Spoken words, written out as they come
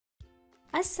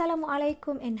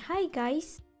Assalamualaikum and hi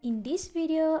guys! In this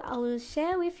video, I will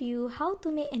share with you how to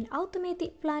make an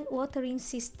automatic plant watering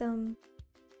system.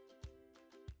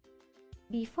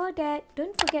 Before that,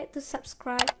 don't forget to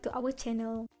subscribe to our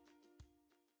channel.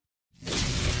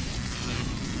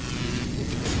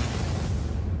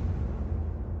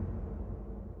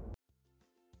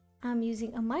 I'm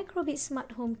using a Microbit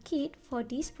Smart Home Kit for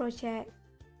this project.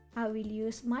 I will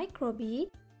use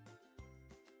Microbit,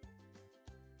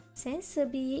 sensor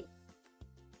bit,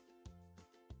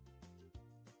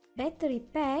 battery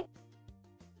pack,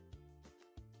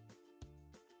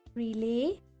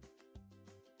 relay,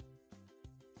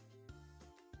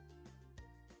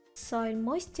 soil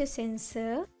moisture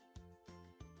sensor,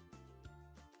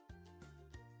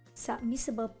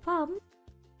 submersible pump,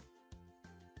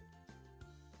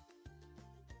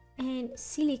 and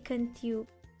silicone tube.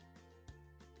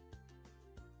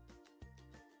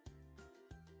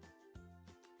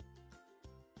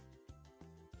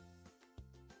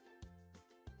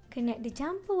 Connect the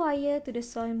jumper wire to the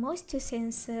soil moisture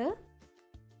sensor.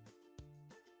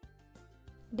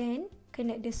 Then,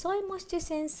 connect the soil moisture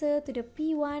sensor to the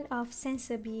P1 of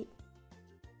sensor bit.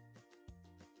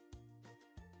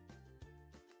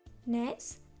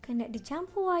 Next, connect the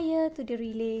jumper wire to the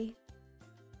relay.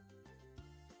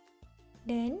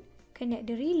 Then, connect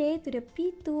the relay to the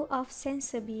P2 of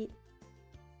sensor bit.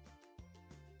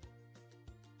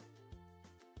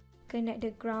 Connect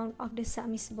the ground of the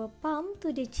submersible pump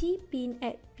to the G pin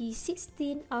at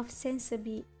P16 of sensor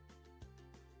bit.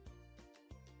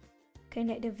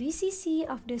 Connect the VCC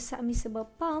of the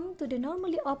submersible pump to the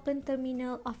normally open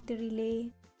terminal of the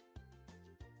relay.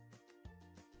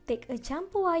 Take a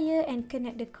jumper wire and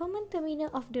connect the common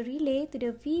terminal of the relay to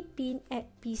the V pin at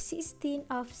P16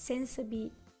 of sensor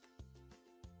bit.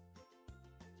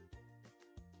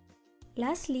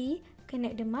 Lastly,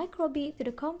 connect the Microbit to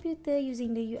the computer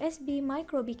using the USB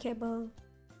Microbit cable.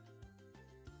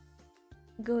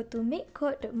 Go to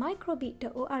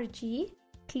makecode.microbit.org,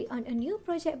 click on a new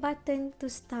project button to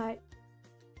start.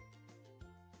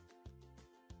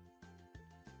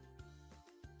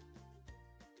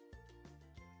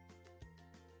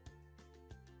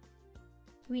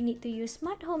 We need to use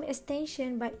Smart Home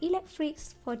extension by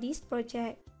Electrix for this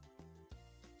project.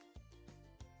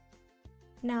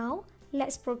 Now,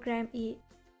 let's program it.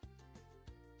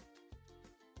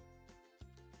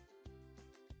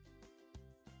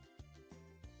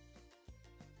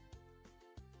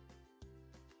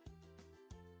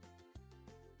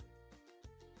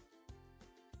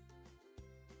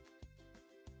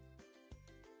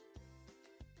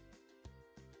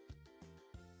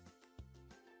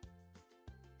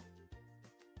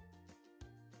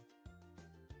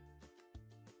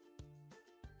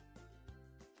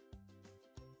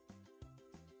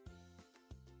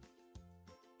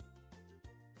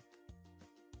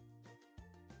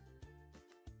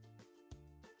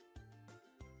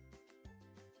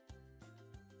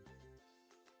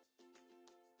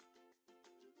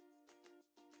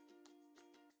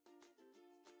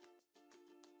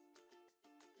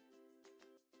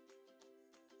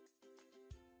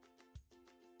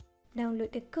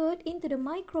 Download the code into the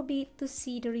Microbit to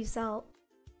see the result.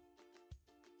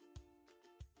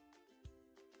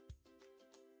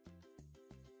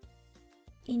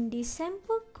 In this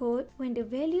sample code, when the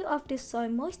value of the soil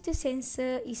moisture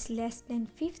sensor is less than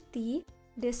 50,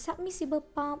 the submersible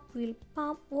pump will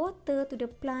pump water to the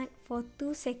plant for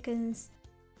 2 seconds.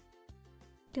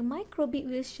 The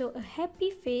Microbit will show a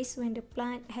happy face when the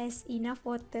plant has enough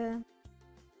water.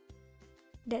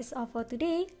 That's all for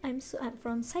today. I'm Suad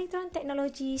from Cytron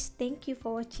Technologies. Thank you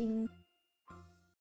for watching.